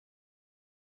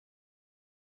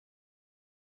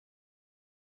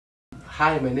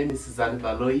Hi, my name is Sizani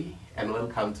Baloyi and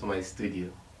welcome to my studio.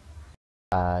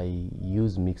 I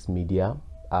use mixed media.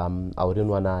 I wouldn't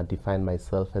want to define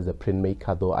myself as a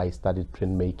printmaker, though I studied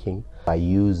printmaking. I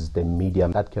use the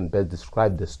medium that can best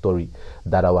describe the story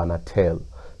that I want to tell.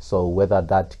 So whether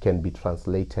that can be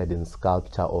translated in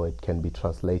sculpture or it can be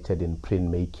translated in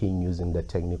printmaking using the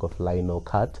technique of lino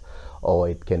cut, or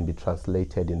it can be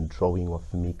translated in drawing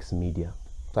of mixed media.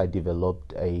 I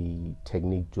developed a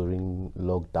technique during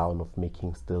lockdown of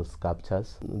making still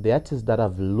sculptures. The artist that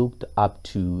I've looked up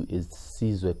to is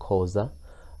Sizani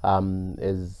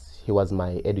Baloyi. He was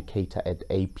my educator at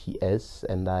APS,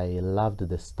 and I loved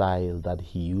the style that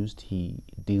he used. He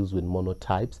deals with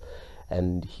monotypes,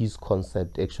 and his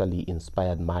concept actually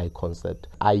inspired my concept.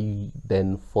 I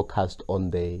then focused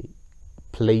on the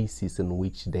places in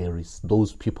which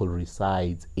those people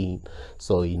reside in.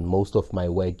 So in most of my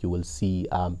work you will see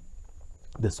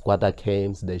the squatter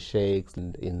camps, the sheikhs,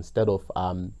 and instead of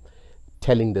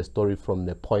telling the story from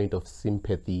the point of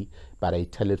sympathy, but I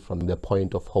tell it from the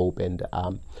point of hope and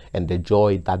the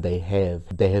joy that they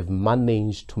have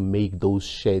managed to make those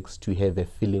sheikhs to have a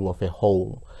feeling of a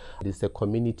home. It is a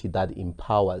community that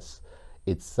empowers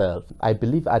itself. I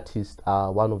believe artists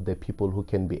are one of the people who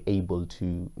can be able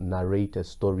to narrate a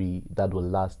story that will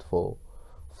last for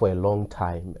a long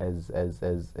time, as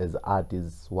art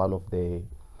is one of the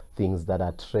things that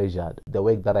are treasured. The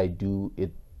work that I do,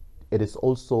 it is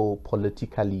also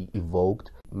politically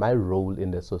evoked. My role in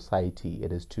the society,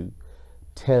 it is to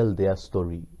tell their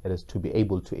story. It is to be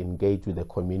able to engage with the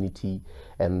community,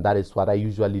 and that is what I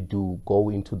usually do. Go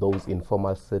into those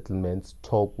informal settlements,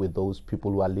 talk with those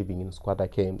people who are living in squatter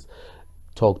camps,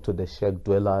 talk to the sheikh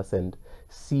dwellers and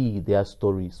see their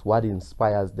stories, what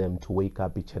inspires them to wake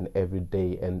up each and every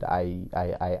day. And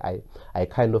I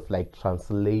kind of like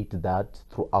translate that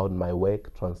throughout my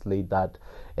work, translate that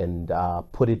and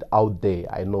put it out there.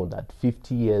 I know that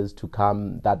 50 years to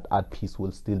come, that art piece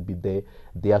will still be there,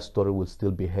 their story will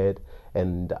still be heard,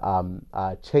 and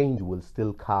change will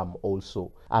still come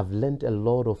also. I've learned a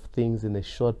lot of things in a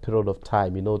short period of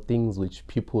time, you know, things which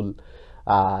people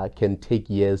can take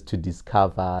years to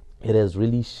discover. It has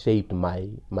really shaped my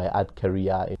art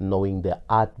career, knowing the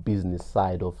art business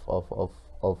side of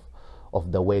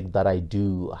the work that I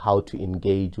do, how to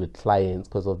engage with clients,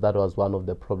 because of that was one of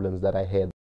the problems that I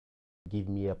had. Give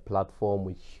me a platform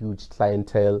with huge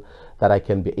clientele that I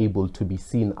can be able to be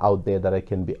seen out there, that I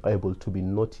can be able to be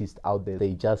noticed out there.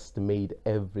 They just made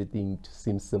everything to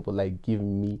seem simple, like give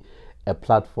me a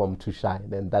platform to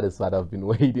shine, and that is what I've been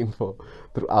waiting for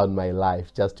throughout my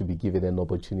life, just to be given an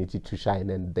opportunity to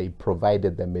shine. And they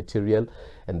provided the material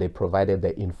and they provided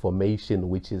the information,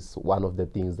 which is one of the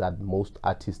things that most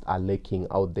artists are lacking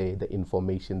out there. The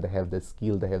information, they have the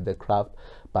skill, they have the craft,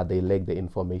 but they lack the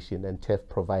information, and TAF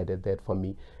provided that for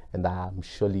me, and I'm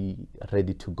surely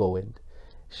ready to go and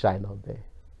shine out there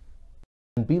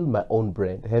and build my own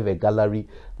brand, have a gallery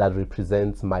that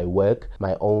represents my work,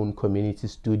 my own community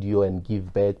studio, and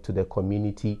give back to the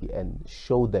community and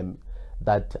show them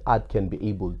that art can be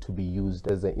able to be used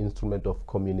as an instrument of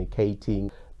communicating,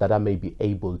 that I may be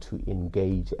able to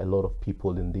engage a lot of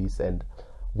people in this, and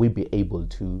we be able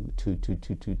to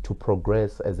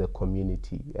progress as a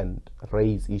community and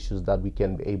raise issues that we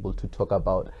can be able to talk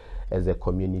about as a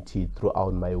community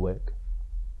throughout my work.